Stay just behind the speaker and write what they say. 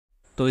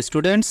তো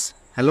students,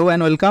 hello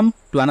and welcome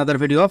to another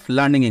video of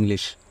learning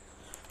English.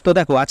 তো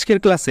দেখো, আজকের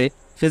ক্লাসে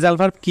ফ্রেজাল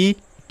ভার্ব কী,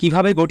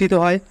 কীভাবে গঠিত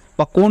হয়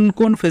বা কোন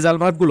কোন ফ্রেজাল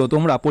ভার্বগুলো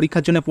তোমরা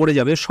পরীক্ষার জন্য পড়ে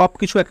যাবে, সব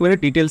কিছু একেবারে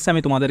ডিটেলসে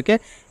আমি তোমাদেরকে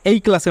এই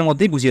ক্লাসের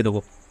মধ্যেই বুঝিয়ে দেবো।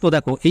 তো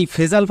দেখো, এই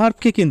ফ্রেজাল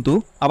ভার্বকে কিন্তু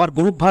আবার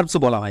গ্রুপ ভার্বসও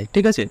বলা হয়,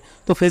 ঠিক আছে?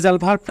 তো ফ্রেজাল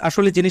ভার্ব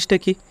আসলে জিনিসটা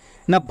কি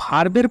না,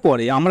 ভার্বের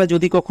পরে আমরা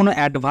যদি কখনো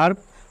অ্যাডভার্ব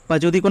বা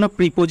যদি কোনো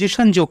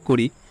প্রিপোজিশন যোগ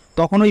করি,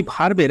 তখন ওই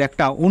ভার্বের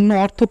একটা অন্য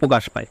অর্থ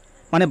প্রকাশ পায়,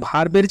 মানে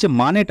ভার্বের যে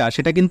মানেটা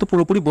সেটা কিন্তু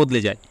পুরোপুরি বদলে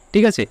যায়,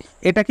 ঠিক আছে?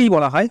 এটাকেই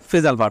বলা হয়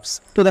ফ্রেজাল ভার্বস।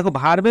 তো দেখো,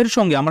 ভার্বের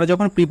সঙ্গে আমরা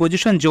যখন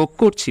প্রিপোজিশন যোগ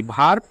করছি,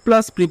 ভার্ব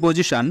প্লাস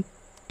প্রিপোজিশন,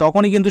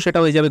 তখনই কিন্তু সেটা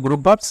হয়ে যাবে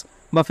গ্রুপ ভার্বস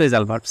বা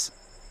ফ্রেজাল ভার্বস।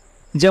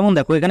 যেমন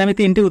দেখো, এখানে আমি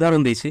 3টে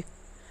উদাহরণ দিয়েছি।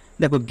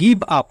 দেখো, গিভ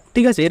আপ,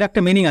 ঠিক আছে, এর একটা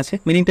মিনিং আছে,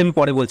 মিনিংটা আমি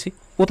পরে বলছি।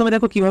 প্রথমে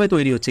দেখো কীভাবে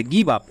তৈরি হচ্ছে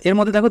গিভ আপ। এর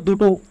মধ্যে দেখো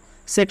দুটো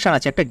সেকশন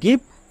আছে, একটা গিভ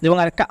এবং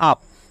আরেকটা আপ।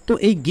 তো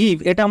এই গিভ,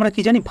 এটা আমরা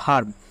কি জানি,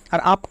 ভার্ব, আর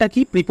আপটা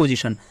কি,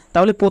 প্রিপোজিশন।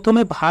 তাহলে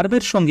প্রথমে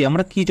ভার্বের সঙ্গে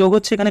আমরা কি যোগ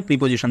হচ্ছে, এখানে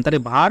প্রিপোজিশন, তাহলে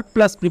ভার্ব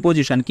প্লাস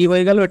প্রিপোজিশন কি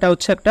হয়ে গেল, এটা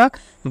হচ্ছে একটা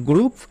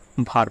গ্রুপ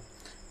ভার্ব।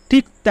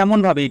 ঠিক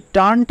তেমনভাবেই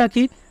টার্নটা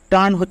কি,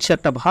 টার্ন হচ্ছে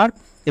একটা ভার্ব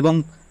এবং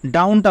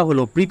ডাউনটা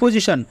হলো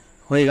প্রিপোজিশন,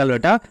 হয়ে গেল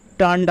এটা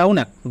টার্ন ডাউন,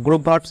 এক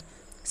গ্রুপ ভার্বস।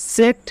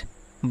 সেট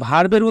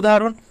ভার্বের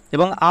উদাহরণ,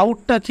 এবং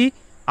আউটটা কি,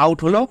 আউট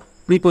হলো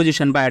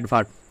প্রিপোজিশন বা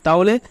অ্যাডভার্ব।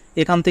 তাহলে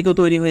এখান থেকেও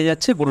তৈরি হয়ে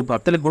যাচ্ছে গ্রুপ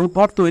ভার্ব। তাহলে গ্রুপ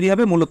ভার্ব তৈরি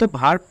হবে মূলত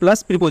ভার্ব প্লাস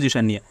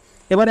প্রিপোজিশন নিয়ে।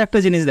 এবারে একটা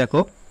জিনিস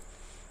দেখো,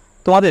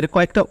 তোমাদের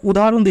কয়েকটা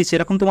উদাহরণ দিচ্ছি,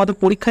 এরকম তোমাদের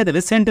পরীক্ষায় দেবে,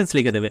 সেন্টেন্স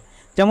লিখে দেবে।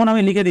 যেমন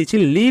আমি লিখে দিচ্ছি,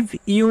 leave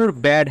your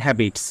bad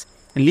habits,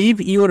 leave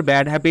your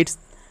bad habits.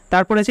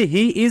 তারপরে আছে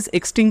হি ইজ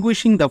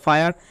এক্সটিংগুইশিং দ্য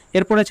ফায়ার।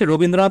 এরপর আছে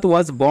Rabindranath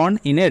was born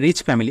in a rich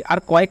family. আর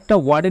কয়েকটা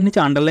ওয়ার্ডের নিচে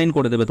আন্ডারলাইন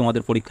করে দেবে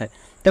তোমাদের পরীক্ষায়।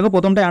 দেখো,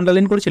 প্রথমটায়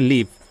আন্ডারলাইন করেছে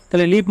লিভ,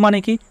 তাহলে লিভ মানে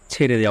কি,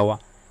 ছেড়ে দেওয়া।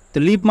 তো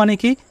লিভ মানে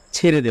কি,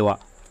 ছেড়ে দেওয়া।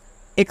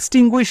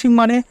 এক্সটিংগুইশিং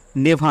মানে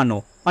নেভানো,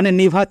 মানে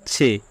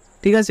নেভাচ্ছে,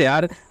 ঠিক আছে?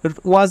 আর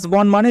ওয়াজ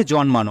বর্ন মানে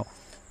জন্মানো।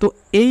 তো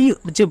এই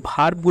যে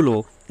ভার্বগুলো,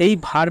 এই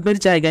ভার্বের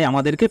জায়গায়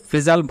আমাদেরকে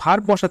ফ্রেজাল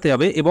ভার্ব বসাতে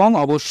হবে, এবং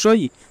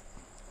অবশ্যই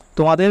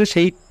তোমাদের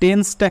সেই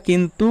টেন্সটা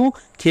কিন্তু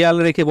খেয়াল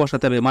রেখে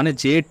বসাতে হবে, মানে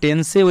যে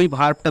টেন্সে ওই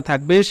ভার্বটা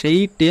থাকবে সেই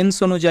টেন্স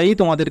অনুযায়ী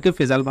তোমাদেরকে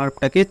ফ্রেজাল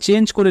ভার্বটাকে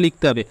চেঞ্জ করে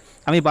লিখতে হবে।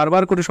 আমি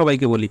বারবার করে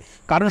সবাইকে বলি,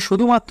 কারণ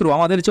শুধুমাত্র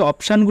আমাদের যে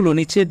অপশানগুলো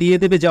নিচে দিয়ে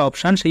দেবে, যা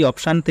অপশান, সেই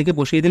অপশান থেকে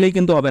বসিয়ে দিলেই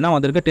কিন্তু হবে না,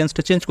 আমাদেরকে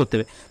টেন্সটা চেঞ্জ করতে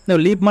হবে।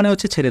 লিভ মানে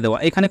হচ্ছে ছেড়ে দেওয়া,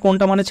 এখানে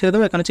কোনটা মানে ছেড়ে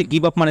দেওয়া, এখানে হচ্ছে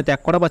গিভ আপ মানে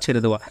ত্যাগ করা বা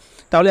ছেড়ে দেওয়া।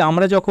 তাহলে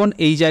আমরা যখন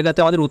এই জায়গাতে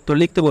আমাদের উত্তর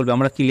লিখতে বলবে,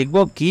 আমরা কি লিখবো,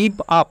 give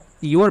up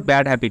your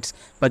bad habits.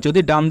 বা যদি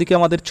ডান দিকে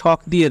আমাদের ছক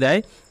দিয়ে দেয়,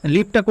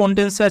 লিভটা কোন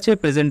টেন্সে আছে,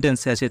 প্রেজেন্ট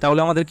টেন্সে আছে, তাহলে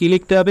আমাদের কি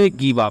লিখতে হবে,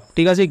 গিভ আপ,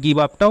 ঠিক আছে? গিভ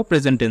আপটাও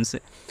প্রেজেন্ট টেন্সে।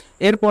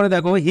 এরপরে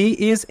দেখো, হি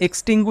ইজ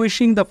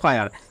এক্সটিংগুইশিং দ্য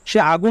ফায়ার, সে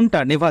আগুনটা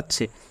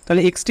নেভাচ্ছে।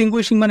 তাহলে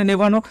এক্সটিংগুইশিং মানে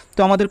নেভানো। তো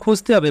আমাদের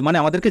খুঁজতে হবে, মানে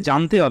আমাদেরকে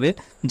জানতে হবে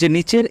যে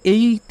নিচের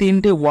এই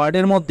 3টে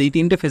ওয়ার্ডের মধ্যে, এই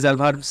 3টে ফ্রেজাল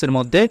ভার্বসের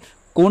মধ্যে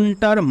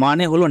কোনটার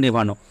মানে হলো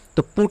নেভানো।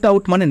 তো পুট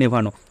আউট মানে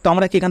নেভানো। তো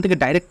আমরা কি এখান থেকে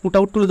ডাইরেক্ট পুট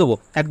আউট তুলে দেবো?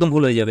 একদম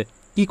ভুল হয়ে যাবে।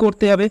 কি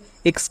করতে হবে,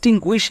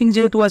 এক্সটিংগুইশিং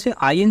যেহেতু আছে,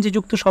 আইএনজি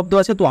যুক্ত শব্দ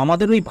আছে, তো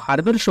আমাদের ওই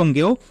ভার্বের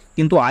সঙ্গেও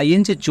কিন্তু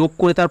আইএনজি যোগ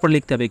করে তারপর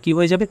লিখতে হবে। কি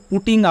হয়ে যাবে,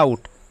 পুটিং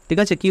আউট, ঠিক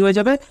আছে? কি হয়ে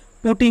যাবে,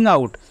 পুটিং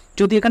আউট।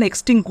 যদি এখানে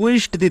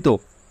এক্সটিংগুইশড দিত,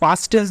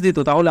 পাস্ট টেন্স দিত,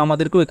 তাহলে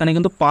আমাদেরকেও এখানে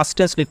কিন্তু পাস্ট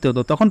টেন্স লিখতে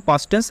হতো, তখন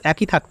পাস্ট টেন্স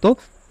একই থাকতো,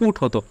 পুট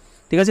হতো,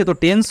 ঠিক আছে? তো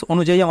টেন্স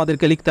অনুযায়ী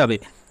আমাদেরকে লিখতে হবে।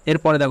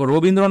 এরপরে দেখো,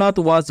 Rabindranath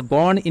was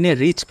born in a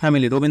rich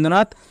family,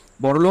 Rabindranath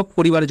বড়লোক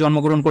পরিবারে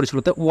জন্মগ্রহণ করেছিল।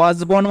 তো ওয়াজ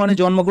বর্ন মানে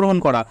জন্মগ্রহণ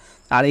করা,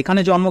 আর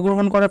এখানে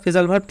জন্মগ্রহণ করার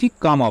ফ্রেজাল ভার্ব কি,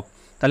 কাম অফ।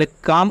 তাহলে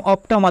কাম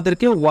অফটা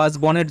আমাদেরকে ওয়াজ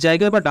বর্নের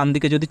জায়গায় বা ডান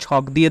দিকে যদি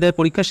ছক দিয়ে দেয়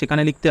পরীক্ষা,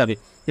 সেখানে লিখতে হবে।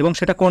 এবং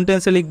সেটা কোন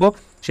টেন্সে লিখবো,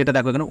 সেটা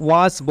দেখো এখানে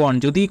ওয়াজ বর্ন।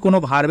 যদি কোনো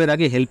ভার্বের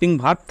আগে হেল্পিং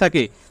ভার্ব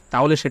থাকে,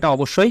 তাহলে সেটা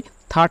অবশ্যই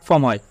থার্ড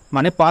ফর্ম হয়,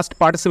 মানে পাস্ট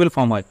পার্টিসিপল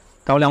ফর্ম হয়।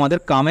 তাহলে আমাদের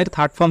কামের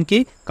থার্ড ফর্ম কি,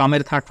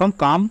 কামের থার্ড ফর্ম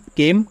কাম,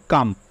 কেম,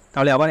 কাম।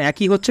 তাহলে আবার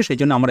একই হচ্ছে, সেই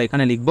জন্য আমরা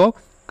এখানে লিখবো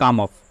কাম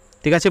অফ,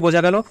 ঠিক আছে?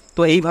 বোঝা গেল?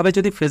 তো এইভাবে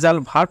যদি ফ্রেজাল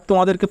ভার্ব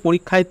তোমাদেরকে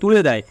পরীক্ষায় তুলে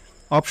দেয়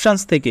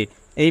অপশানস থেকে,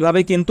 এইভাবে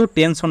কিন্তু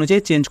টেন্স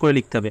অনুযায়ী চেঞ্জ করে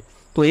লিখতে হবে।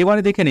 তো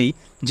এবারে দেখে নেই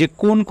যে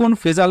কোন কোন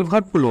ফ্রেজাল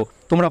ভার্বগুলো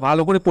তোমরা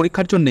ভালো করে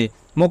পরীক্ষার জন্যে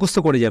মুখস্থ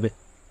করে যাবে।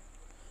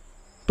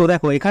 তো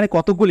দেখো, এখানে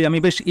কতগুলি আমি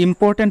বেশ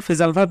ইম্পর্ট্যান্ট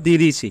ফ্রেজাল ভার্ব দিয়ে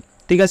দিয়েছি,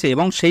 ঠিক আছে?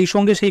 এবং সেই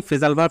সঙ্গে সেই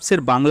ফ্রেজাল ভার্বসের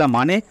বাংলা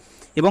মানে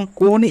এবং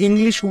কোন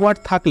ইংলিশ ওয়ার্ড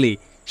থাকলে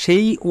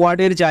সেই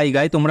ওয়ার্ডের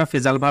জায়গায় তোমরা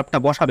ফ্রেজাল ভার্বটা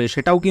বসাবে,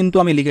 সেটাও কিন্তু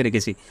আমি লিখে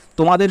রেখেছি।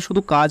 তোমাদের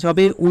শুধু কাজ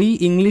হবে ওই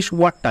ইংলিশ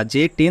ওয়ার্ডটা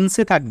যে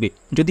টেন্সে থাকবে,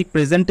 যদি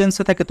প্রেজেন্ট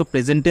টেন্সে থাকে তো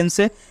প্রেজেন্ট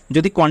টেন্সে,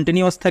 যদি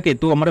কন্টিনিউয়াস থাকে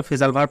তো আমরা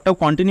ফ্রেজাল ভার্বটাও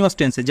কন্টিনিউয়াস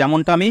টেন্সে,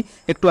 যেমনটা আমি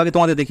একটু আগে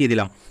তোমাদের দেখিয়ে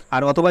দিলাম।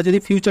 আর অথবা যদি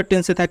ফিউচার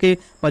টেন্সে থাকে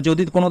বা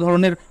যদি কোনো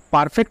ধরনের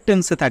পারফেক্ট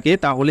টেন্সে থাকে,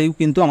 তাহলেও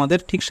কিন্তু আমাদের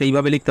ঠিক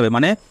সেইভাবে লিখতে হবে,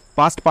 মানে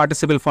পাস্ট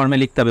পার্টিসিপল ফর্মে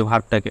লিখতে হবে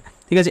ভার্বটাকে,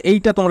 ঠিক আছে?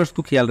 এইটা তোমরা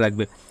শুধু খেয়াল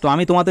রাখবে। তো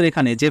আমি তোমাদের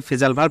এখানে যে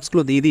ফ্রেজাল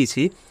ভার্বসগুলো দিয়ে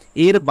দিয়েছি,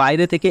 এর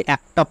বাইরে থেকে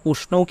একটা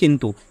প্রশ্নও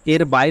কিন্তু,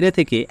 এর বাইরে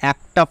থেকে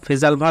একটা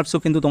ফ্রেজাল ভার্বসও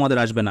কিন্তু তোমাদের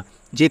আসবে না।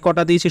 যে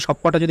কটা দিয়েছি সব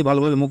কটা যদি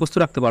ভালোভাবে মুখস্থ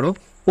রাখতে পারো,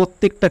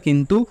 প্রত্যেকটা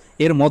কিন্তু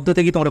এর মধ্যে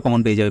থেকেই তোমরা কমন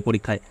পেয়ে যাবে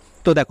পরীক্ষায়।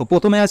 তো দেখো,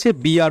 প্রথমে আছে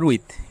বিয়ার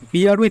উইথ।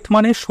 বিয়ার উইথ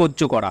মানে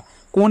সহ্য করা।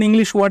 কোন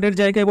ইংলিশ ওয়ার্ডের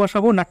জায়গায়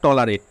বসাবো না,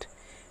 টলারেট।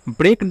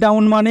 ব্রেক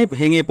ডাউন মানে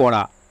ভেঙে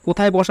পড়া,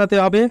 কোথায় বসাতে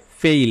হবে?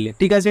 ফেইল,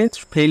 ঠিক আছে,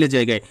 ফেইলের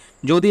জায়গায়।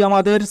 যদি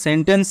আমাদের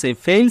সেন্টেন্সে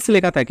ফেইলস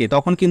লেখা থাকে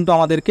তখন কিন্তু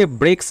আমাদেরকে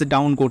ব্রেকস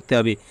ডাউন করতে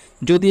হবে।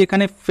 যদি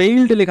এখানে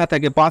ফেইল্ড লেখা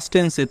থাকে পাস্ট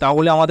টেন্সে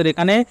তাহলে আমাদের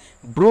এখানে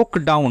ব্রোক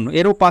ডাউন,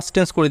 এরও পাস্ট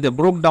টেন্স করে দিয়ে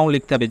ব্রোক ডাউন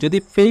লিখতে হবে। যদি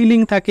ফেইলিং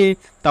থাকে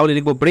তাহলে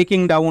লিখবো ব্রেকিং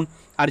ডাউন।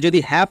 আর যদি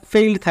হ্যাভ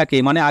ফেইল্ড থাকে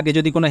মানে আগে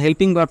যদি কোনো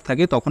হেল্পিং ভার্ব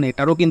থাকে তখন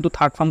এটারও কিন্তু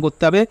থার্ড ফর্ম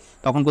করতে হবে,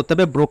 তখন করতে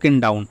হবে ব্রোকেন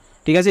ডাউন,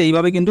 ঠিক আছে।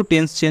 এইভাবে কিন্তু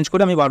টেন্স চেঞ্জ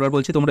করে আমি বারবার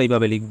বলছি তোমরা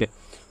এইভাবে লিখবে।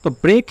 তো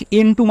ব্রেক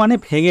ইনটু মানে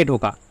ভেঙে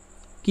ঢোকা,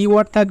 কি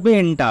ওয়ার্ড থাকবে?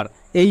 এন্টার,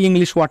 এই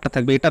ইংলিশ ওয়ার্ডটা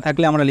থাকবে, এটা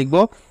থাকলে আমরা লিখব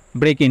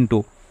ব্রেক ইনটু।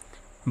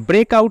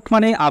 ব্রেক আউট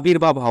মানে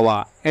আবির্ভাব হওয়া,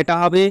 এটা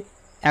হবে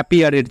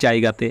অ্যাপিয়ারের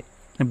জায়গাতে।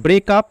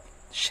 ব্রেক আপ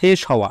শেষ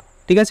হওয়া,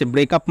 ঠিক আছে,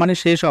 ব্রেক আপ মানে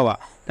শেষ হওয়া,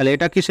 তাহলে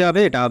এটা কিসে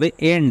হবে? এটা হবে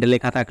এন্ড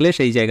লেখা থাকলে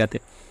সেই জায়গাতে।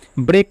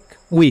 ব্রেক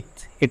উইথ,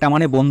 এটা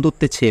মানে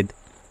বন্ধুত্বে ছেদ,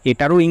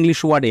 এটারও English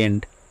word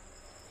and.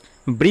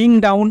 Bring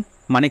down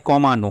মানে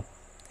কমানো,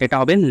 এটা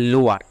হবে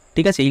লোয়ার,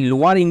 ঠিক আছে। এই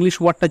লোয়ার ইংলিশ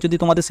ওয়ার্ডটা যদি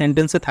তোমাদের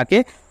সেন্টেন্সে থাকে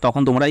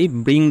তখন তোমরা এই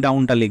ব্রিং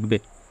ডাউনটা লিখবে।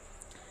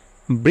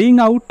 ব্রিং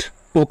আউট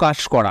প্রকাশ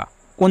করা,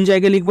 কোন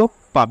জায়গায় লিখব?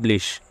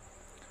 পাবলিশ।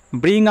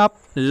 ব্রিং আপ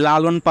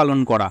লালন পালন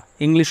করা,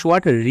 English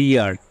word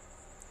rear.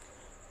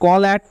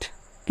 Call at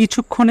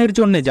কিছুক্ষণের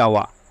জন্য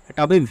যাওয়া, এটা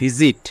হবে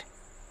ভিজিট।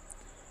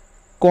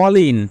 কল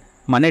ইন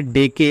মানে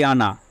ডেকে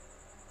আনা,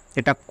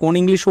 এটা কোন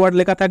ইংলিশ ওয়ার্ড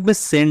লেখা থাকবে?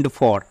 Send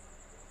for.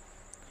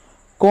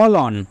 কল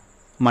অন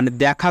মানে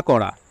দেখা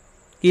করা,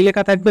 কি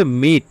লেখা থাকবে?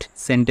 মিট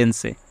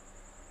সেন্টেন্সে।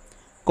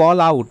 কল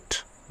আউট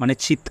মানে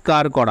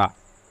চিৎকার করা,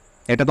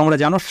 এটা তোমরা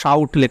জানো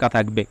শাউট লেখা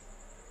থাকবে।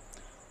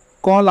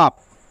 কল আপ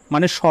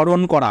মানে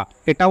স্মরণ করা,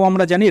 এটাও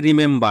আমরা জানি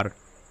রিমেম্বার।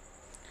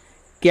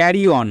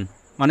 ক্যারি অন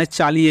মানে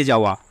চালিয়ে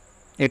যাওয়া,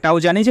 এটাও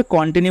জানি যে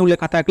কন্টিনিউ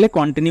লেখা থাকলে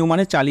কন্টিনিউ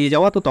মানে চালিয়ে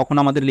যাওয়া, তো তখন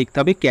আমাদের লিখতে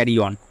হবে ক্যারি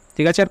অন,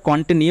 ঠিক আছে। আর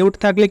কন্টিনিউড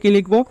থাকলে কি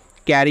লিখবো?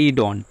 ক্যারিড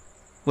অন,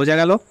 বোঝা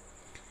গেল।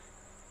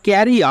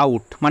 ক্যারি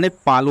আউট মানে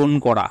পালন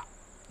করা,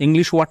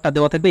 ইংলিশ ওয়ার্ডটা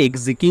দেওয়া থাকবে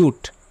এক্সিকিউট।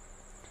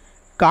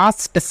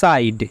 কাস্ট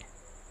সাইড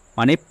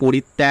মানে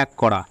পরিত্যাগ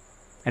করা,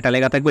 এটা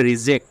লেখা থাকবে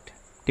রিজেক্ট,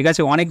 ঠিক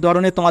আছে। অনেক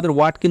ধরনের তোমাদের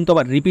ওয়ার্ড কিন্তু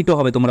আবার রিপিটও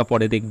হবে, তোমরা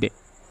পরে দেখবে।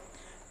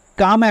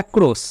 কাম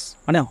অ্যাক্রস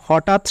মানে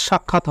হঠাৎ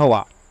সাক্ষাৎ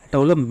হওয়া, এটা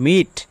হলো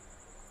মিট।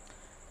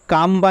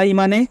 কাম বাই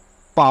মানে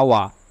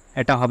পাওয়া,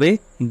 এটা হবে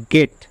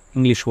গেট,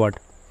 ইংলিশ ওয়ার্ড।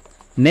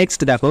 নেক্সট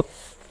দেখো,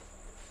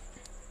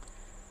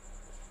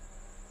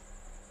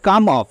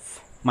 কাম অফ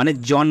মানে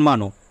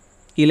জন্মানো,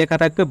 কি লেখা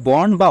থাকবে?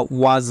 বর্ন বা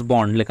ওয়াজ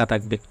বর্ন লেখা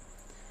থাকবে।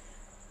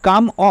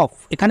 কাম অফ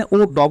এখানে ও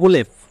ডবল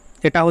এফ,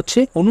 এটা হচ্ছে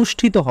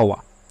অনুষ্ঠিত হওয়া,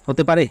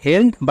 হতে পারে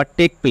হেল্ড বা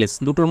টেক প্লেস,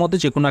 দুটোর মধ্যে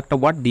যে কোনো একটা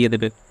ওয়ার্ড দিয়ে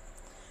দেবে।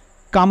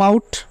 কাম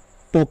আউট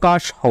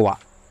প্রকাশ হওয়া,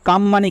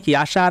 কাম মানে কি?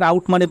 আসা, আর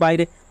আউট মানে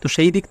বাইরে, তো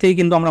সেই দিক থেকে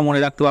কিন্তু আমরা মনে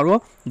রাখতে পারবো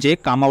যে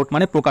কাম আউট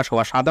মানে প্রকাশ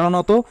হওয়া।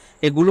 সাধারণত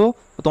এগুলো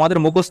তোমাদের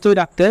মুখস্থই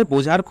রাখতে হয়,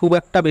 বোঝার খুব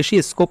একটা বেশি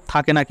স্কোপ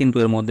থাকে না কিন্তু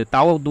এর মধ্যে,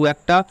 তাও দু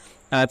একটা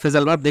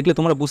ফ্রেজাল ভার্ব দেখলে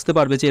তোমরা বুঝতে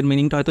পারবে যে এর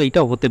মিনিংটা হয়তো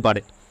এইটাও হতে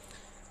পারে,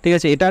 ঠিক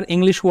আছে। এটার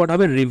ইংলিশ ওয়ার্ড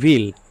হবে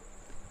রিভিল।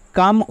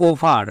 কাম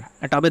ওভার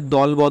এটা হবে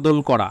দল বদল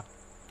করা,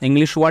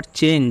 ইংলিশ ওয়ার্ড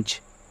চেঞ্জ।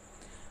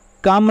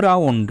 কাম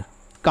রাউন্ড,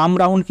 কাম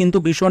রাউন্ড কিন্তু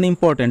ভীষণ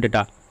ইম্পর্টেন্ট,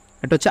 এটা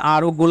হচ্ছে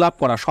আরও গোলাপ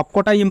করা,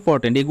 সবকটাই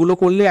ইম্পর্টেন্ট, এগুলো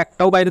করলে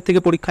একটাও বাইরে থেকে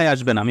পরীক্ষায়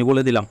আসবে না, আমি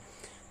বলে দিলাম।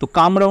 তো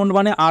কাম রাউন্ড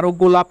মানে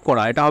আরোগ্য লাভ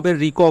করা, এটা হবে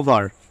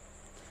রিকভার।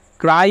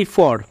 ক্রাই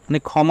ফর মানে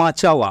ক্ষমা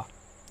চাওয়া,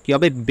 কী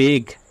হবে?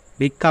 বেগ,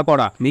 ভিক্ষা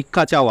করা,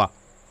 ভিক্ষা চাওয়া।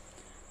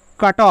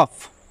 কাট অফ,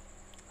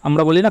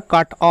 আমরা বলি না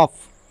কাট অফ,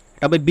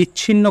 এটা হবে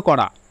বিচ্ছিন্ন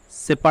করা,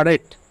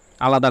 সেপারেট,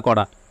 আলাদা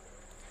করা।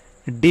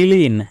 ডিল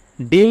ইন,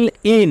 ডিল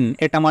ইন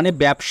এটা মানে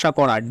ব্যবসা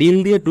করা, ডিল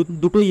দিয়ে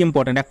দুটোই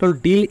ইম্পর্টেন্ট, একটা হলো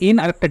ডিল ইন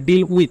আর একটা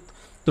ডিল উইথ।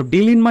 তো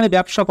ডিল ইন মানে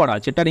ব্যবসা করা,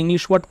 যেটার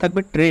ইংলিশ ওয়ার্ড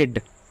থাকবে ট্রেড।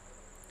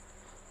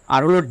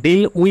 আর হলো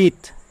ডিল উইথ,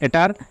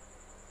 এটার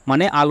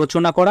মানে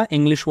আলোচনা করা,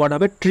 ইংলিশ ওয়ার্ড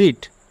হবে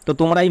ট্রিট। তো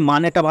তোমরা এই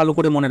মানেটা ভালো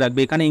করে মনে রাখবে,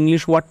 এখানে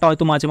ইংলিশ ওয়ার্ডটা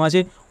হয়তো মাঝে মাঝে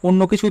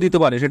অন্য কিছু দিতে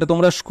পারে, সেটা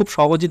তোমরা খুব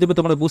সহজেই দেবে,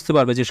 তোমরা বুঝতে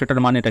পারবে যে সেটার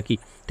মানেটা কি,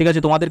 ঠিক আছে।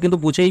 তোমাদের কিন্তু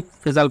বুঝেই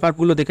ফ্রেজাল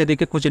ভার্বগুলো দেখে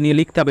দেখে খুঁজে নিয়ে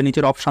লিখতে হবে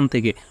নিচের অপশান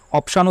থেকে,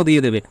 অপশানও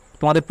দিয়ে দেবে,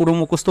 তোমাদের পুরো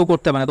মুখস্থও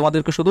করতে হবে না,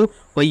 তোমাদেরকে শুধু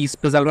ওই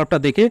ফ্রেজাল ভার্বটা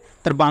দেখে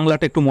তার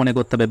বাংলাটা একটু মনে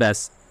করতে হবে, ব্যাস।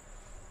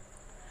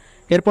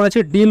 এরপর আছে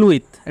ডিল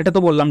উইথ, এটা তো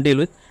বললাম deal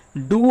with.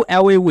 Do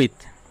away with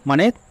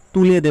মানে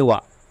তুলে দেওয়া,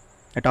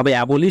 এটা হবে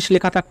অ্যাবলিশ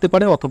লেখা থাকতে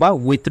পারে অথবা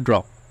উইথড্র।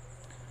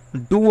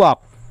 ডু আপ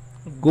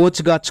গোছ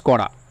গাছ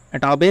করা,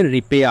 এটা হবে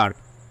repair.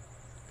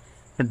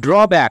 Draw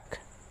back,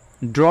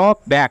 draw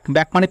back,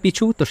 back মানে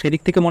পিছু, তো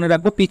সেদিক থেকে মনে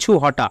রাখবো পিছু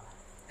হটা,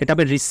 এটা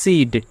হবে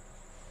রিসিড।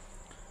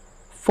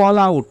 ফল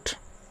আউট,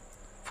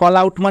 ফল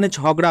আউট মানে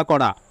ঝগড়া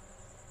করা,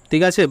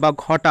 ঠিক আছে, বা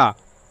ঘটা,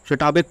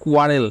 সেটা হবে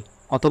কোয়ারেল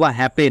অথবা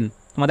হ্যাপেন।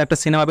 তোমাদের একটা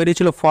সিনেমা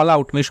বেরিয়েছিল ফল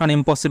আউট, মিশন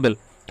ইম্পসিবল,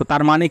 তো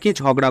তার মানে কি?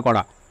 ঝগড়া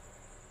করা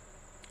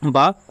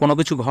বা কোনো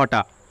কিছু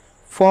ঘটা।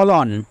 ফল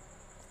অন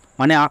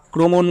মানে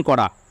আক্রমণ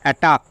করা,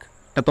 অ্যাটাক,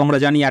 এটা তোমরা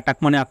জানি অ্যাটাক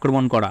মানে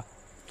আক্রমণ করা।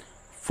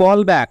 ফল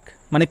ব্যাক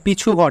মানে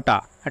পিছু ঘটা,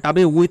 এটা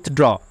হবে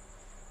উইথড্র।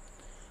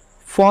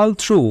 ফল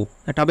থ্রু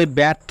এটা হবে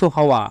ব্যর্থ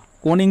হওয়া,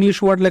 কোন ইংলিশ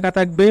ওয়ার্ড লেখা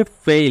থাকবে?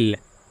 ফেইল।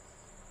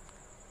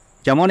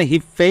 যেমন হি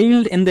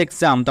ফেইলড ইন দ্য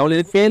এক্সাম, তাহলে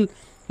ফেল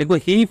দেখবো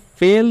হি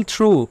fail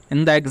through in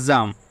the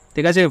exam,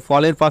 ঠিক আছে,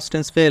 ফলের first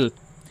tense fail.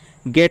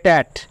 Gate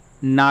at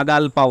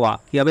নাগাল পাওয়া,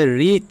 কী হবে?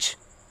 রিচ।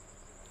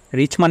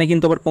 রিচ মানে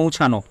কিন্তু আবার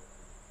পৌঁছানো।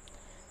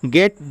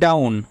 গেট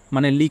ডাউন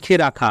মানে লিখে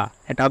রাখা,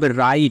 এটা হবে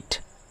রাইট।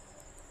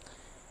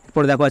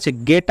 এরপরে দেখো আছে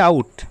গেট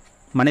আউট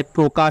মানে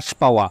প্রকাশ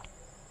পাওয়া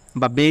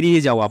বা বেরিয়ে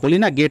যাওয়া, বলি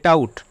না গেট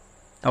আউট,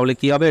 তাহলে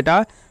কি হবে, এটা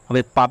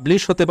হবে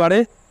পাবলিশ হতে পারে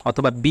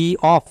অথবা B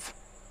of.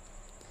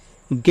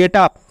 Get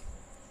up,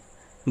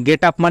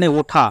 get up মানে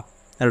ওঠা,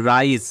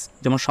 রাইজ,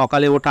 যেমন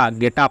সকালে ওঠা,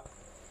 get up.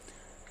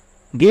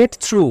 Gate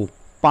through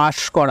pass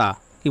করা,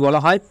 কি বলা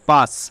হয়,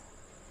 পাস।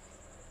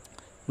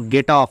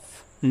 গেট অফ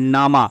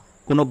নামা,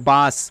 কোনো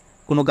বাস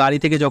কোনো গাড়ি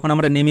থেকে যখন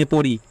আমরা নেমে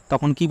পড়ি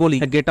তখন কি বলি,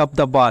 গেট অফ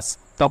দ্য বাস,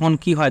 তখন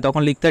কি হয়,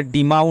 তখন লিখতে হয়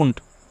ডিমাউন্ট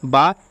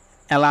বা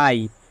অ্যালাই,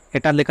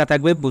 এটা লেখা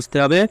থাকবে, বুঝতে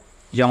হবে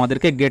যে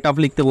আমাদেরকে গেট অফ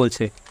লিখতে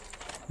বলছে।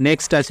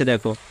 নেক্সট আছে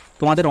দেখো,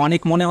 তোমাদের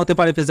অনেক মনে হতে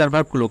পারে ফ্রেজাল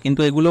ভার্বগুলো,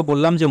 কিন্তু এগুলো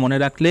বললাম যে মনে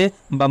রাখলে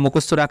বা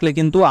মুখস্থ রাখলে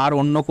কিন্তু আর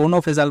অন্য কোনো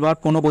ফ্রেজাল ভার্ব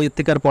কোনো বইয়ের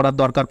থেকে আর পড়ার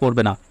দরকার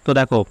পড়বে না। তো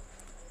দেখো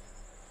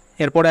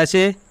এরপরে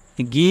আছে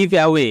গিভ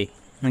অ্যাওয়ে।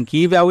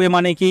 গিভ অ্যাওয়ে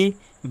মানে কি,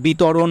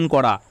 বিতরণ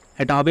করা,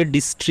 এটা হবে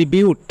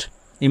ডিস্ট্রিবিউট,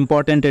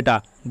 ইম্পর্টেন্ট এটা,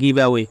 give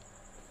away.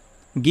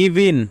 Give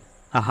in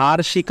her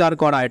স্বীকার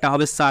করা, এটা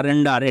হবে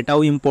সারেন্ডার, এটাও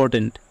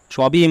ইম্পর্টেন্ট,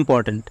 সবই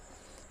ইম্পর্টেন্ট।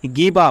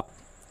 গিভ আপ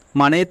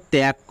মানে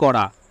ত্যাগ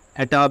করা,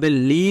 এটা হবে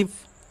লিভ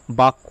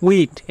বা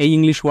কুইট, এই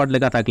ইংলিশ ওয়ার্ড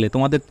লেখা থাকলে।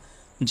 তোমাদের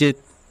যে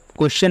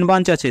কোয়েশ্চেন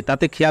বাঞ্চ আছে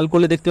তাতে খেয়াল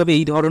করলে দেখতে পাবে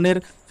এই ধরনের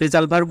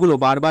ফ্রেজাল ভার্বগুলো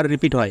বারবার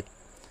রিপিট হয়।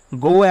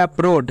 গো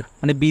অ্যাব্রোড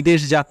মানে বিদেশ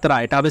যাত্রা,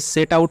 এটা হবে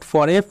set out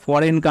for a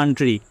foreign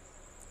country.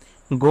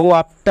 Go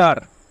after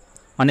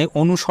মানে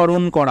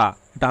অনুসরণ করা,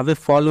 এটা হবে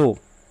ফলো।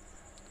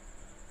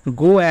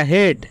 গো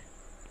অ্যাহেড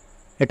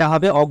এটা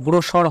হবে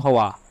অগ্রসর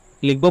হওয়া,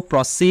 লিখব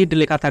প্রসিড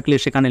লেখা থাকলে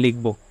সেখানে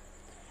লিখব।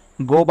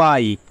 গো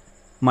বাই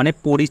মানে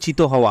পরিচিত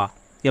হওয়া,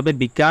 কি হবে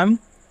বিকাম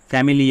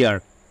ফ্যামিলিয়ার।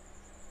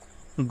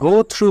 গো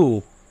থ্রু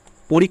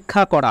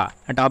পরীক্ষা করা,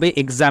 এটা হবে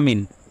এক্সামিন।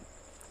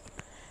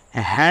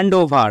 হ্যান্ড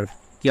ওভার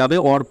কী হবে,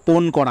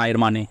 অর্পণ করা, এর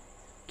মানে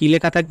কী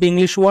লেখা থাকবে,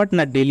 ইংলিশ ওয়ার্ড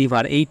না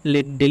ডেলিভার, এই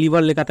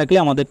ডেলিভার লেখা থাকলে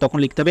আমাদের তখন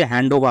লিখতে হবে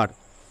হ্যান্ড ওভার।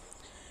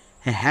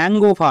 হ্যাং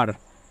ওভার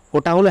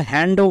ওটা হলো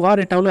হ্যান্ড ওভার,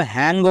 এটা হলো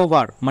হ্যাং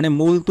ওভার মানে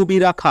মুলতুবি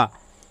রাখা,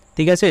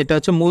 ঠিক আছে, এটা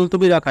হচ্ছে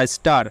মুলতুবি রাখা,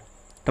 স্টার,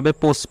 তবে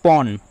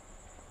পোস্টপন।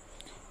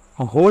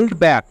 হোল্ড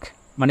ব্যাক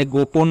মানে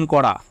গোপন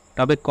করা,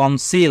 তবে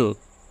কনসিল।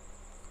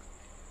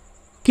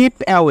 কিপ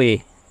অ্যাওয়ে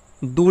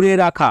দূরে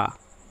রাখা,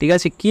 ঠিক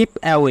আছে, কিপ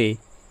অ্যাওয়ে,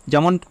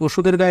 যেমন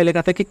ওষুধের গায়ে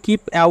লেখা থাকে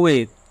keep away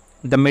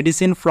the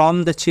medicine from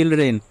the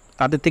children,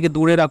 তাদের থেকে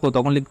দূরে রাখো,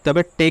 তখন লিখতে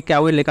হবে টেক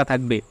অ্যাওয়ে লেখা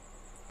থাকবে।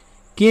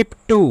 কিপ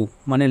টু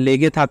মানে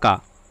লেগে থাকা,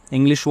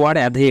 ইংলিশ ওয়ার্ড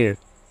অ্যাধের।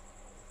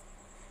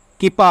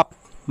 কিপ আপ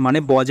মানে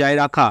বজায়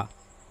রাখা,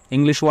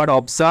 ইংলিশ ওয়ার্ড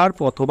অবজার্ভ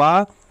অথবা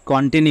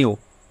কন্টিনিউ।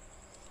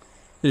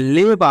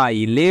 লে বাই,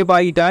 লে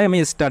বাইটায় আমি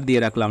স্টার দিয়ে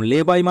রাখলাম, লে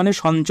বাই মানে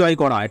সঞ্চয়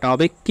করা, এটা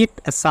হবে কিপ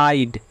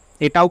অ্যাসাইড,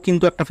 এটাও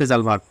কিন্তু একটা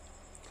ফ্রেজাল ভার্ব।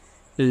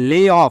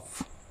 লে অফ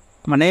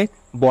মানে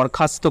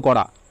বরখাস্ত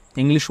করা,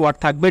 ইংলিশ ওয়ার্ড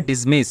থাকবে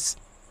ডিসমিস।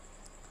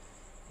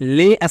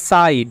 লে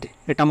অ্যাসাইড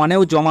এটা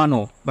মানেও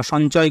জমানো বা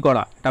সঞ্চয়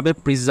করা, এটা হবে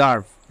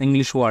preserve,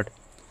 English word.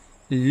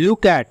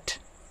 Look at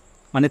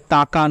মানে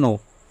তাকানো,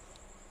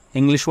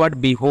 English word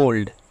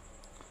behold.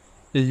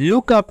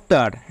 Look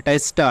after এটা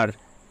স্টার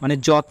মানে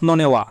যত্ন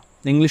নেওয়া,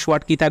 ইংলিশ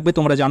ওয়ার্ড কী থাকবে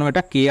তোমরা জানো,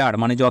 এটা কেয়ার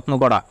মানে যত্ন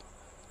করা।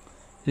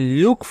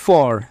 লুক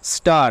ফর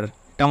স্টার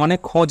এটা মানে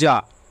খোঁজা,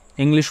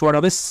 ইংলিশ ওয়ার্ড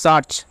হবে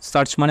সার্চ,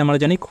 সার্চ মানে আমরা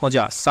জানি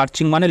খোঁজা,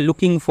 সার্চিং মানে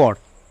লুকিং ফর,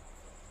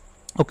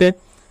 ওকে।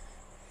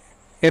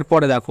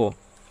 এরপরে দেখো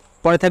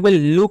পরে থাকবে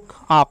লুক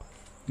আপ,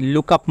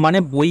 লুক আপ মানে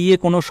বইয়ে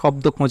কোনো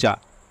শব্দ খোঁজা,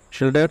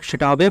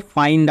 সেটা হবে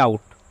find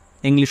out,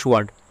 English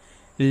word.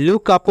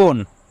 Look আপন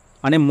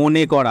মানে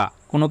মনে করা,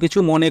 কোনো কিছু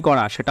মনে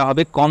করা, সেটা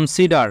হবে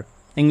কনসিডার,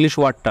 ইংলিশ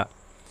ওয়ার্ডটা।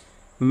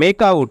 মেক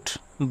আউট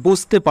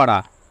বুঝতে পারা,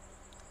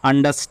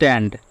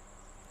 আন্ডারস্ট্যান্ড।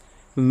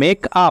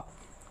 মেক আপ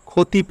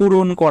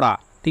ক্ষতিপূরণ করা,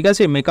 ঠিক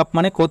আছে, মেকআপ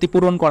মানে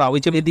ক্ষতিপূরণ করা, ওই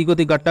যে এদিক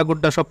ওদিক গাড্ডা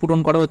গুড্ডা সব পূরণ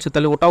করা হচ্ছে,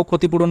 তাহলে ওটাও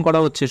ক্ষতিপূরণ করা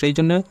হচ্ছে, সেই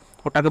জন্য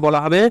ওটাকে বলা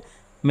হবে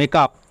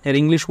মেকআপ, এর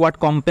ইংলিশ ওয়ার্ড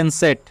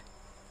কম্পেনসেট।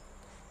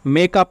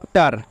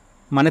 মেকআপটার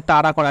মানে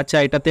তাড়া করা, আচ্ছা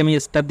এটাতে আমি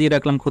স্টার দিয়ে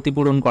রাখলাম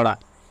ক্ষতিপূরণ করা।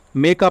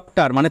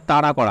 মেকআপটার মানে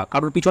তাড়া করা,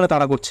 কারোর পিছনে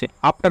তাড়া করছে।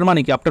 আফটার মানে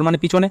কি, আফটার মানে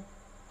পিছনে,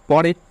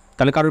 পরে,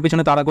 তাহলে কারোর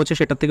পিছনে তাড়া করছে,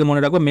 সেটার থেকে মনে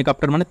রাখবে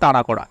মেকআপটার মানে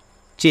তাড়া করা।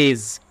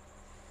 চেজ।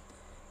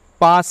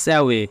 পাস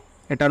অ্যাওয়ে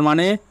এটার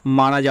মানে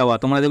মারা যাওয়া,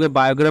 তোমরা দেখবে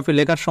বায়োগ্রাফি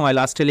লেখার সময়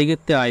লাস্টে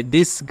লিখতে হয়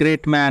this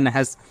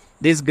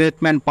great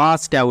man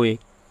passed away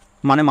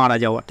মানে মারা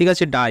যাওয়া, ঠিক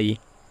আছে, ডাই।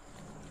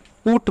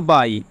 পুট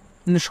বাই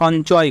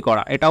সঞ্চয়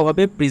করা, এটাও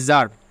হবে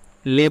প্রিজার্ভ।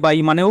 লে বাই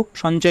মানেও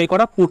সঞ্চয়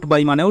করা, পুট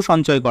বাই মানেও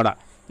সঞ্চয় করা,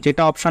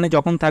 যেটা অপশানে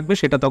যখন থাকবে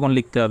সেটা তখন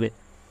লিখতে হবে।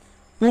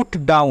 পুট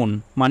ডাউন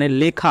মানে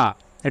লেখা,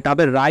 এটা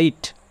হবে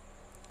রাইট।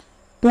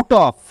 পুট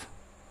অফ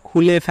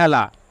খুলে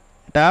ফেলা,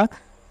 এটা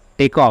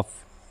টেক অফ।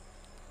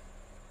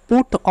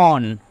 পুট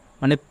অন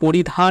মানে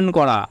পরিধান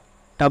করা,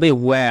 এটা হবে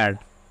ওয়্যার।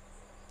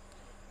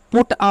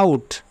 পুট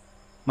আউট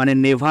মানে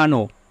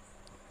নেভানো,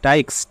 এটা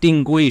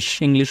extinguish,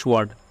 English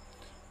word.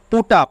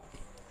 Put up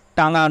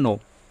টাঙানো,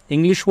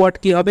 ইংলিশ ওয়ার্ড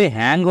কী হবে,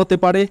 হ্যাং হতে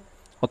পারে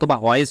অথবা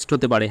হয়েস্ট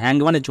হতে পারে। হ্যাং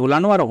মানে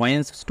ঝোলানো, আর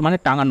হয়েস্ট মানে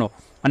টাঙানো,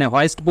 মানে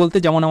হয়েস্ট বলতে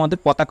যেমন আমাদের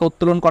পতাকা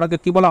উত্তোলন করাকে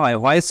কী বলা হয়,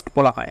 হয়েস্ট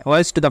বলা হয়,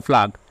 হয়েস্ট দ্য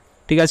ফ্ল্যাগ,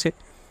 ঠিক আছে।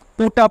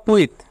 পুট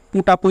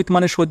আপ উইথ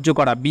মানে সহ্য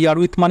করা, বিয়ার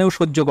উইথ মানেও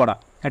সহ্য করা,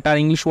 এটা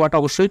ইংলিশ ওয়ার্ড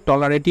অবশ্যই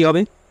টলারেটই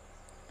হবে।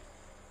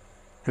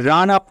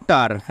 রান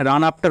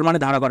আফটার মানে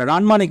ধারা করা,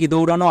 রান মানে কি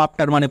দৌড়ানো,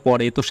 আফটার মানে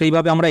পরে, তো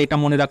সেইভাবে আমরা এটা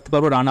মনে রাখতে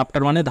পারবো, রান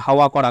আফটার মানে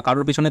ধাওয়া করা,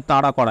 কারোর পিছনে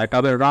তাড়া করা, এটা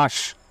হবে রাশ।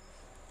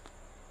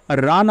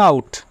 রান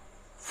আউট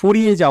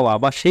ফুরিয়ে যাওয়া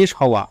বা শেষ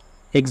হওয়া,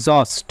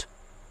 এক্সস্ট।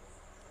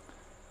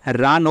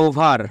 রান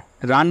ওভার,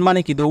 রান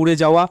মানে কি দৌড়ে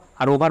যাওয়া,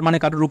 আর ওভার মানে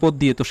কারোর উপর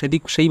দিয়ে, তো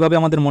সেইভাবে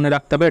আমাদের মনে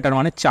রাখতে হবে, এটার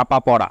মানে চাপা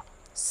পড়া,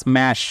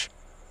 স্ম্যাশ।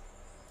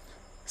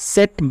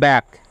 সেট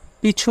ব্যাক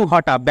পিছু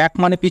হটা, ব্যাক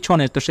মানে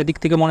পিছনে, তো সেদিক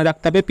থেকে মনে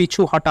রাখতে হবে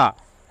পিছু হটা,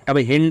 এটা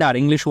হবে হেন্ডার,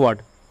 ইংলিশ ওয়ার্ড।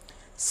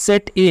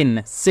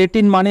 সেট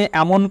ইন মানে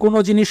এমন কোনো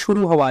জিনিস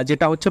শুরু হওয়া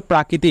যেটা হচ্ছে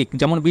প্রাকৃতিক,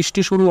 যেমন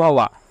বৃষ্টি শুরু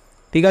হওয়া,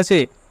 ঠিক আছে।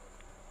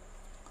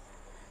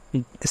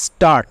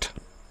 স্টার্ট।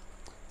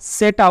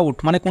 সেট আউট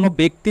মানে কোনো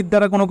ব্যক্তির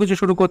দ্বারা কোনো কিছু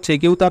শুরু করছে,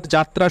 কেউ তার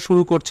যাত্রা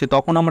শুরু করছে,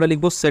 তখন আমরা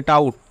লিখব সেট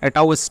আউট,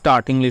 এটাও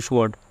start, English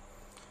word.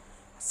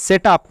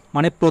 Set up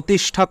মানে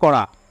প্রতিষ্ঠা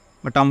করা,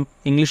 এটা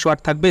ইংলিশ ওয়ার্ড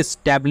থাকবে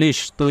স্ট্যাবলিশ,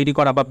 তৈরি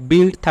করা বা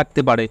বিল্ড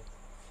থাকতে পারে।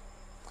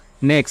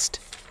 নেক্সট,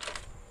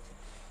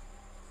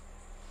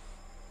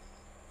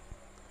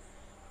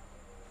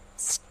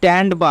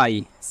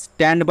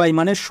 স্ট্যান্ড বাই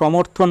মানে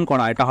সমর্থন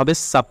করা, এটা হবে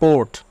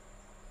সাপোর্ট।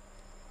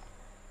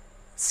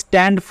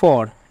 স্ট্যান্ড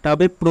ফর এটা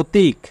হবে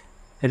প্রতীক,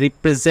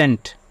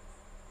 রিপ্রেজেন্ট।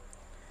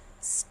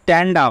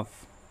 স্ট্যান্ড আপ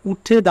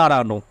উঠে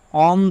দাঁড়ানো,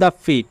 on the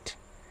fit.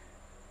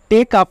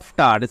 Take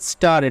after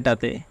star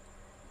এটাতে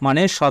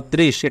মানে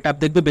সদৃশ, এটা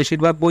দেখবে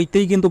বেশিরভাগ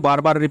বইতেই কিন্তু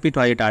বারবার রিপিট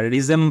হয়, এটা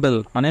রিজেম্বল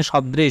মানে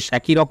সদৃশ,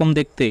 একই রকম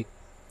দেখতে।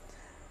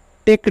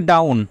 টেক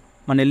ডাউন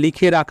মানে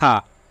লিখে রাখা,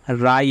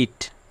 রাইট।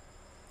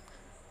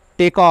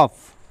 টেক অফ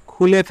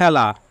খুলে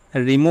ফেলা,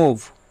 রিমুভ।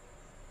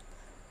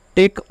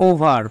 টেক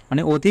ওভার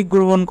মানে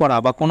অধিগ্রহণ করা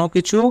বা কোনো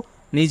কিছু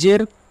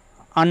নিজের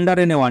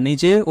আন্ডারে নেওয়া,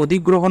 নিজে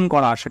অধিগ্রহণ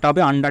করা, সেটা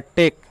হবে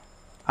আন্ডারটেক।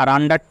 আর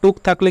আন্ডারটুক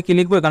থাকলে কি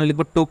লিখবো, এখানে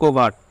লিখবো টুক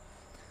ওভার।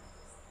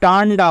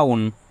 টার্ন ডাউন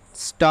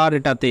স্টার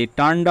এটাতে,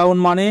 টার্ন ডাউন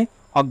মানে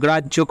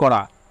অগ্রাহ্য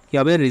করা, কি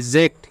হবে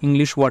রিজেক্ট,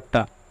 ইংলিশ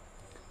ওয়ার্ডটা।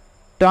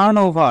 টার্ন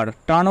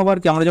ওভার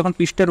কি আমরা যখন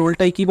পৃষ্ঠের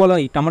উল্টাই কি বলা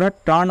হয়, আমরা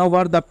টার্ন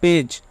ওভার দ্য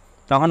পেজ,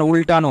 তখন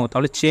উল্টানো,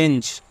 তাহলে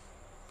change.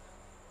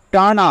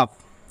 Turn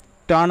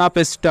up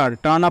star,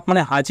 turn up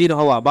মানে হাজির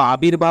হওয়া বা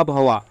আবির্ভাব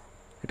হওয়া,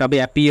 এটা হবে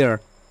অ্যাপিয়ার।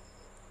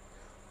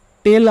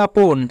 টেল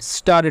আপন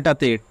স্টার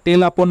এটাতে,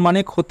 টেল আপন মানে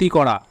ক্ষতি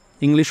করা,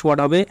 ইংলিশ ওয়ার্ড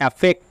হবে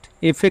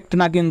এফেক্ট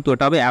না কিন্তু,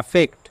 এটা হবে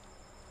অ্যাফেক্ট।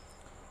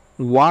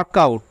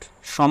 ওয়ার্কআউট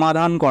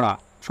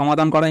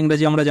সমাধান করা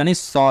ইংরেজি আমরা জানি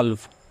সলভ।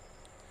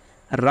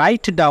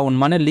 রাইট ডাউন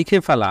মানে লিখে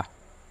ফেলা,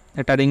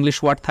 এটার ইংলিশ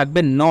ওয়ার্ড থাকবে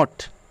নোট।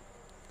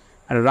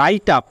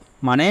 রাইট আপ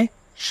মানে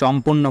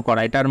সম্পূর্ণ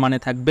করা, এটার মানে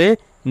থাকবে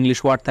ইংলিশ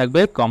ওয়ার্ড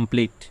থাকবে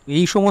কমপ্লিট।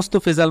 এই সমস্ত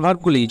ফ্রেজাল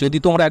ভার্বগুলি যদি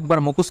তোমরা একবার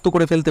মুখস্থ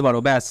করে ফেলতে পারো,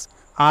 ব্যাস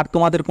আর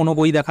তোমাদের কোনো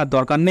বই দেখার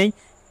দরকার নেই।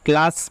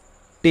 ক্লাস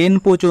 10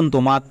 পর্যন্ত,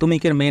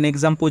 মাধ্যমিকের মেন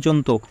এক্সাম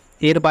পর্যন্ত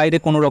এর বাইরে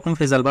কোনো রকম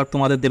ফ্রেজাল ভার্ব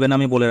তোমাদের দেবে না,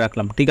 আমি বলে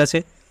রাখলাম, ঠিক আছে।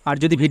 আর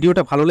যদি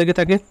ভিডিওটা ভালো লেগে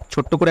থাকে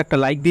ছোট্ট করে একটা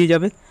লাইক দিয়ে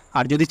যাবে,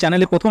 আর যদি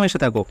চ্যানেলে প্রথম এসে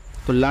থাকো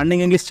তো লার্নিং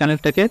ইংলিশ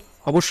চ্যানেলটাকে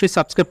অবশ্যই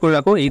সাবস্ক্রাইব করে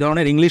রাখো, এই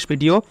ধরনের ইংলিশ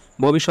ভিডিও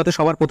ভবিষ্যতে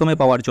সবার প্রথমে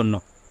পাওয়ার জন্য।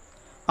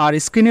 আর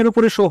স্ক্রিনের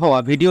উপরে শো হওয়া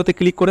ভিডিওতে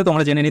ক্লিক করে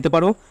তোমরা জেনে নিতে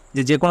পারো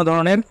যে কোনো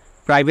ধরনের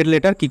প্রাইভেট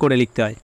লেটার কী করে লিখতে হয়।